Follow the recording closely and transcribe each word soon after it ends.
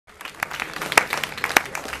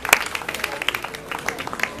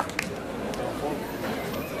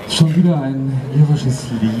Schon wieder ein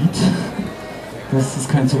irisches Lied. Das ist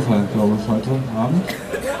kein Zufall, glaube ich, heute Abend.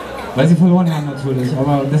 Weil sie verloren haben natürlich,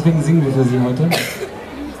 aber deswegen singen wir für sie heute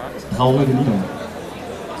traurige Lieder.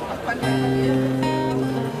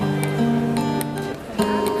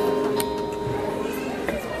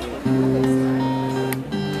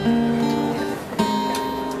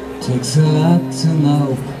 Takes a lot to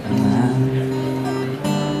know a man.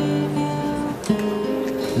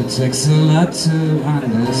 It takes a lot to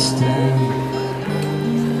understand.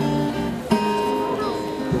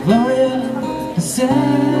 The warrior is sad.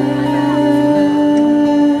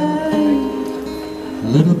 A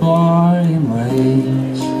little boy in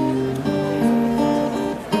rage.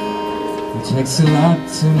 It takes a lot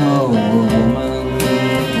to know a woman.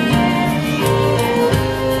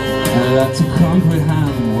 A lot to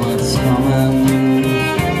comprehend what's coming.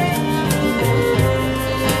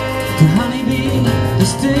 The honeybee, the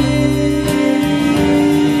sting,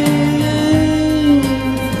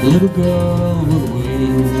 the little girl with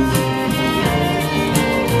wings.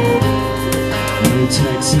 It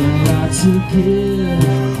takes a lot to give,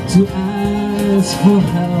 to ask for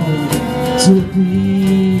help, to be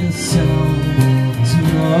yourself, to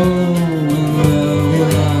know and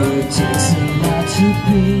love. It takes a lot to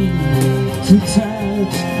be, to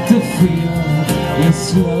touch, to feel, and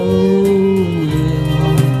slow.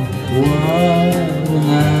 What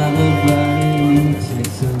everybody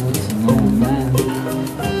takes a lot to know, man.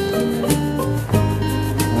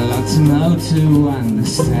 A lot to know, to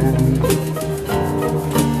understand.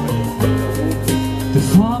 The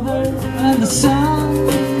father and the son,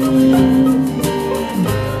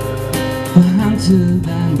 the hunted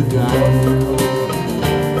and the gun.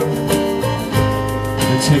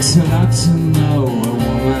 It takes a lot to know a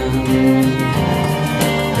woman.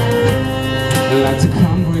 A lot to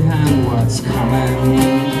comprehend what's coming.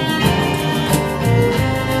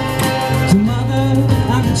 The mother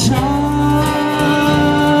and the child,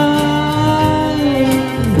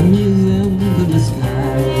 the museum in the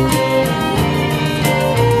sky.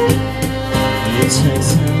 It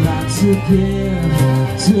takes a lot to give,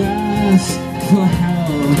 to ask for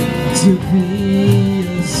help, to be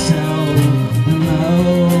yourself, and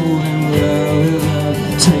know and love.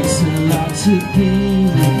 It takes a lot to be,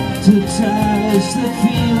 to touch the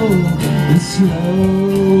feel, and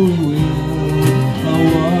slowly will. Oh,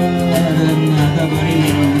 what another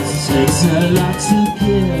breeze. Takes a lot to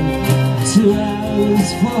give, to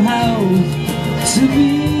ask for help, to be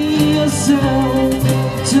yourself,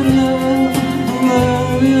 to know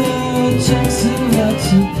love you. Takes a lot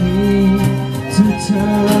to be, to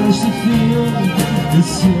touch the feel, and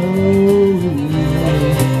slowly will.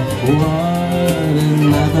 What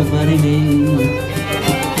another body needs.